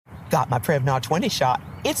Got my Prevnar 20 shot.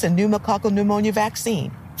 It's a pneumococcal pneumonia vaccine.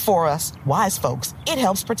 For us, wise folks, it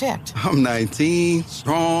helps protect. I'm 19,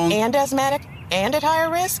 strong. And asthmatic, and at higher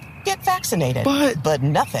risk. Get vaccinated. But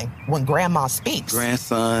nothing when grandma speaks.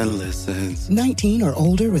 Grandson listens. 19 or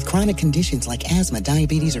older with chronic conditions like asthma,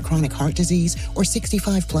 diabetes, or chronic heart disease, or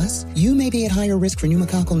 65 plus, you may be at higher risk for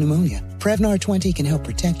pneumococcal pneumonia. Prevnar 20 can help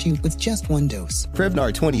protect you with just one dose.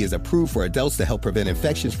 Prevnar 20 is approved for adults to help prevent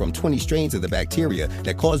infections from 20 strains of the bacteria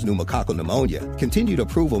that cause pneumococcal pneumonia. Continued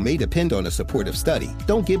approval may depend on a supportive study.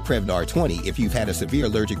 Don't get Prevnar 20 if you've had a severe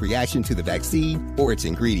allergic reaction to the vaccine or its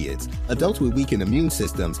ingredients. Adults with weakened immune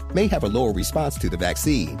systems may have a lower response to the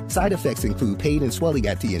vaccine. Side effects include pain and swelling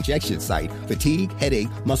at the injection site, fatigue, headache,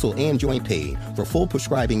 muscle, and joint pain. For full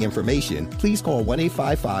prescribing information, please call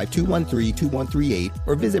 1-855-213-2138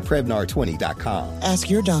 or visit Prevnar20.com. Ask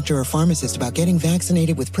your doctor or pharmacist about getting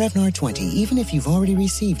vaccinated with Prevnar 20, even if you've already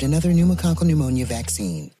received another pneumococcal pneumonia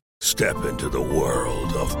vaccine. Step into the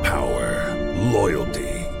world of power, loyalty,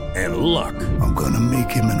 and luck. I'm gonna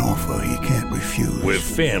make him an offer he can't refuse. With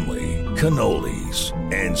family, cannolis,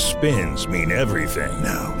 and spins mean everything.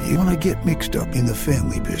 Now, you wanna get mixed up in the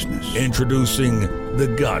family business. Introducing The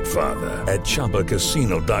Godfather at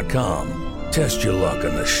ChumbaCasino.com. Test your luck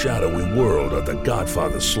in the shadowy world of The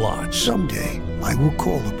Godfather slot. Someday, I will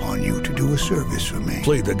call upon you to do a service for me.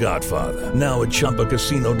 Play The Godfather, now at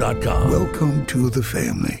ChumbaCasino.com. Welcome to the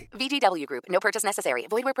family. VGW Group. No purchase necessary.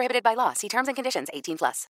 Void where prohibited by law. See terms and conditions. 18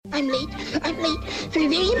 plus. I'm late for a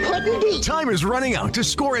very important date. Time is running out to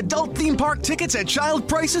score adult theme park tickets at child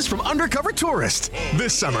prices from Undercover Tourist.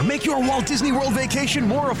 This summer, make your Walt Disney World vacation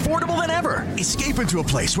more affordable than ever. Escape into a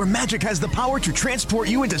place where magic has the power to transport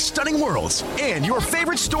you into stunning worlds and your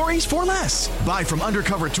favorite stories for less. Buy from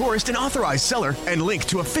Undercover Tourist, an authorized seller, and link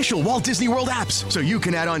to official Walt Disney World apps so you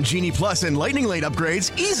can add on Genie Plus and Lightning Lane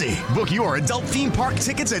upgrades easy. Book your adult theme park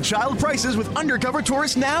tickets at child prices with Undercover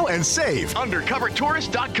Tourist now and save.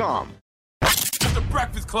 UndercoverTourist.com. The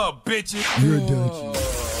Breakfast Club, bitches. You're done.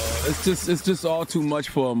 It's just all too much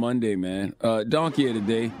for a Monday, man. Donkey of the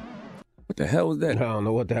day. What the hell was that? I don't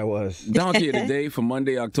know what that was. Donkey of the day for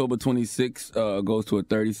Monday, October 26th, goes to a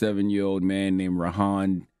 37-year-old man named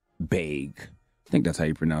Rahan Beg. I think that's how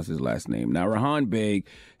you pronounce his last name. Now, Rahan Beg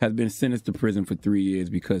has been sentenced to prison for 3 years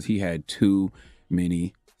because he had too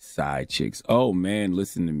many side chicks. Oh, man,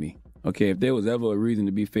 listen to me. Okay, if there was ever a reason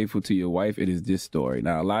to be faithful to your wife, it is this story.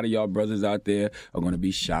 Now, a lot of y'all brothers out there are going to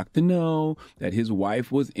be shocked to know that his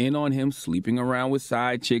wife was in on him sleeping around with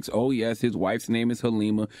side chicks. Oh, yes, his wife's name is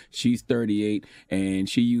Halima. She's 38, and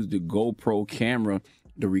she used a GoPro camera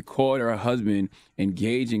to record her husband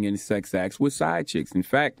engaging in sex acts with side chicks. In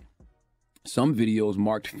fact, some videos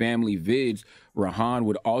marked family vids. Rahan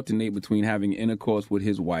would alternate between having intercourse with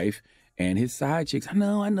his wife and his side chicks. I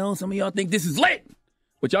know. Some of y'all think this is lit.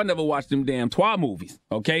 But y'all never watched them damn Twa movies,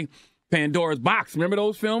 okay? Pandora's Box. Remember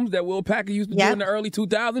those films that Will Packer used to do in the early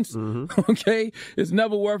 2000s? Mm-hmm. Okay? It's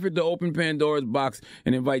never worth it to open Pandora's Box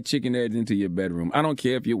and invite chicken heads into your bedroom. I don't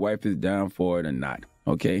care if your wife is down for it or not,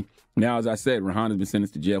 okay? Now, as I said, Rahan has been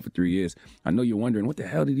sentenced to jail for 3 years. I know you're wondering, what the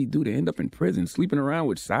hell did he do to end up in prison, sleeping around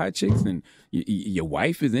with side chicks and your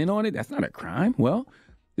wife is in on it? That's not a crime. Well,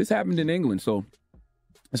 this happened in England, so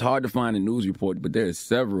it's hard to find a news report, but there are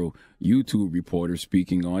several YouTube reporters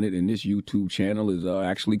speaking on it, and this YouTube channel is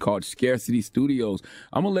actually called Scarcity Studios.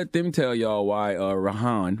 I'm going to let them tell y'all why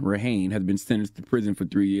Rahan has been sentenced to prison for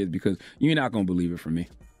 3 years, because you're not going to believe it from me.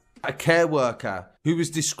 A care worker who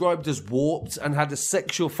was described as warped and had a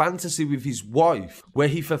sexual fantasy with his wife where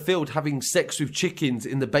he fulfilled having sex with chickens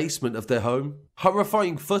in the basement of their home.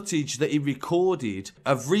 Horrifying footage that he recorded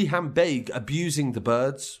of Rahan Beg abusing the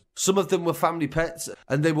birds. Some of them were family pets,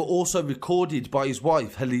 and they were also recorded by his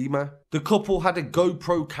wife, Halima. The couple had a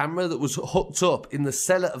GoPro camera that was hooked up in the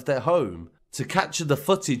cellar of their home to capture the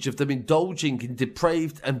footage of them indulging in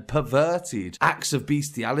depraved and perverted acts of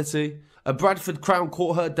bestiality. A Bradford Crown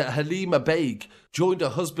Court heard that Halima Beg joined her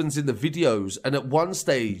husbands in the videos, and at one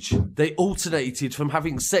stage, they alternated from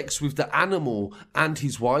having sex with the animal and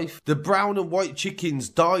his wife. The brown and white chickens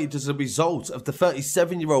died as a result of the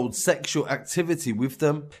 37-year-old's sexual activity with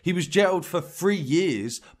them. He was jailed for 3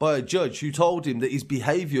 years by a judge who told him that his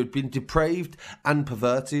behaviour had been depraved and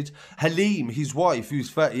perverted. Halim, his wife,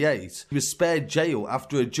 who's 38, was spared jail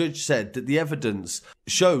after a judge said that the evidence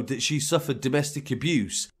showed that she suffered domestic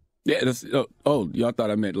abuse. Yeah, y'all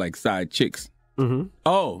thought I meant like side chicks. Mm-hmm.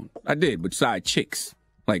 Oh, I did, but side chicks,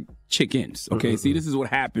 like chickens. Okay, Mm-hmm. See, this is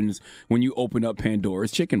what happens when you open up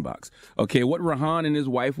Pandora's chicken box. Okay, what Rahan and his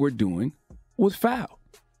wife were doing was foul.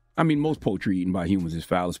 I mean, most poultry eaten by humans is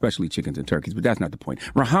foul, especially chickens and turkeys, but that's not the point.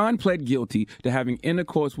 Rahan pled guilty to having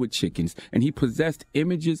intercourse with chickens, and he possessed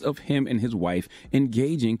images of him and his wife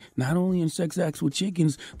engaging not only in sex acts with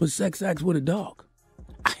chickens, but sex acts with a dog.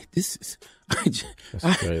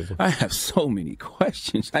 I have so many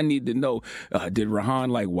questions. I need to know, did Rahan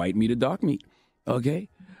like white meat or dark meat? Okay?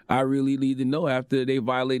 I really need to know, after they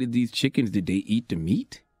violated these chickens, did they eat the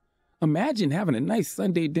meat? Imagine having a nice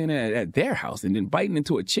Sunday dinner at their house and then biting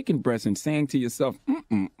into a chicken breast and saying to yourself,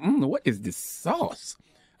 what is this sauce?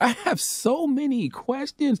 I have so many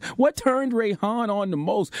questions. What turned Rahan on the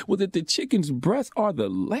most? Was it the chicken's breast or the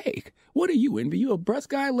leg? What are you, Envy? You a breast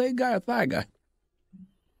guy, leg guy, or thigh guy?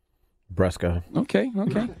 Breast guy. Okay.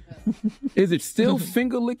 Is it still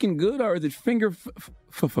finger licking good, or is it finger?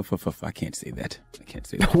 I can't say that.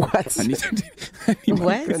 What?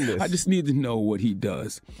 I just need to know what he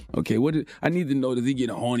does. Okay. I need to know, does he get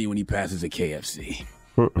horny when he passes a KFC?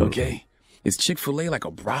 Okay. Is Chick-fil-A like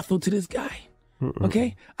a brothel to this guy?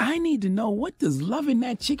 Okay. I need to know, what does loving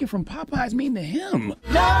that chicken from Popeyes mean to him?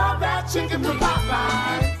 Love that chicken from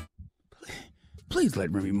Popeyes. Please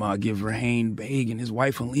let Remy Ma give Rahan Beg and his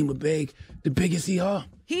wife Halima Beg the biggest hee-haw.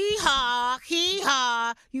 Hee-haw,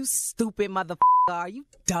 hee-haw. You stupid motherfucker. Are you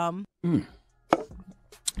dumb?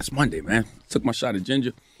 It's Monday, man. Took my shot of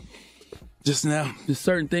ginger just now. There's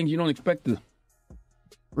certain things you don't expect to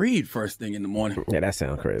read first thing in the morning. Yeah, that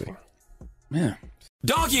sounds crazy. Man.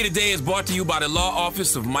 Donkey Today is brought to you by the law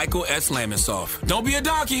office of Michael S. Lamonsoff. Don't be a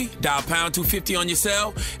donkey. Dial pound 250 on your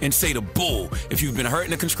cell and say the bull if you've been hurt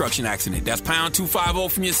in a construction accident. That's pound 250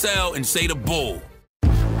 from your cell and say the bull.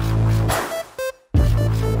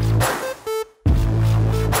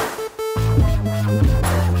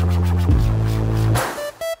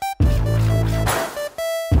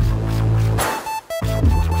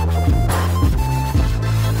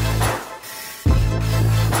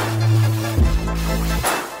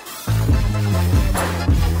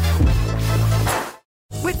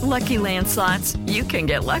 Lucky Land Slots, you can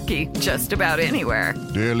get lucky just about anywhere.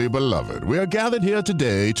 Dearly beloved, we are gathered here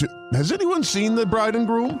today to... Has anyone seen the bride and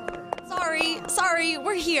groom? Sorry,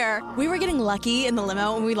 we're here. We were getting lucky in the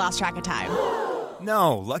limo and we lost track of time.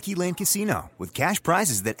 No, Lucky Land Casino, with cash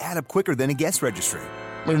prizes that add up quicker than a guest registry.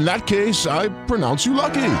 In that case, I pronounce you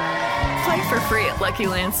lucky. Play for free at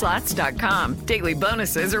LuckyLandSlots.com. Daily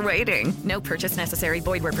bonuses are waiting. No purchase necessary.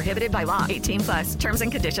 Void where prohibited by law. 18+. Terms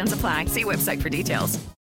and conditions apply. See website for details.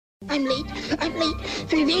 I'm late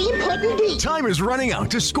for a very important date. Time is running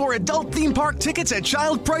out to score adult theme park tickets at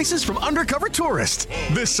child prices from Undercover Tourist.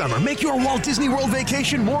 This summer, make your Walt Disney World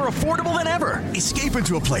vacation more affordable than ever. Escape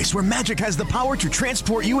into a place where magic has the power to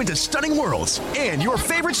transport you into stunning worlds and your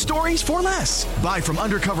favorite stories for less. Buy from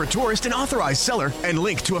Undercover Tourist, an authorized seller, and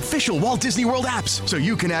link to official Walt Disney World apps so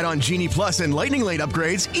you can add on Genie Plus and Lightning Lane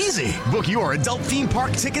upgrades easy. Book your adult theme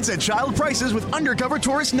park tickets at child prices with Undercover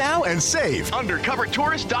Tourist now and save.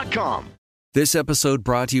 UndercoverTourist.com. This episode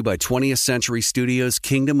brought to you by 20th Century Studios'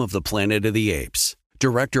 Kingdom of the Planet of the Apes.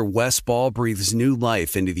 Director Wes Ball breathes new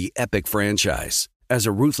life into the epic franchise. As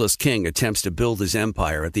a ruthless king attempts to build his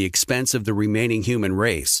empire at the expense of the remaining human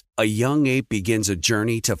race, a young ape begins a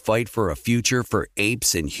journey to fight for a future for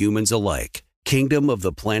apes and humans alike. Kingdom of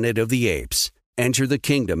the Planet of the Apes. Enter the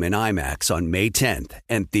kingdom in IMAX on May 10th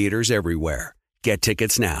and theaters everywhere. Get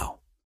tickets now.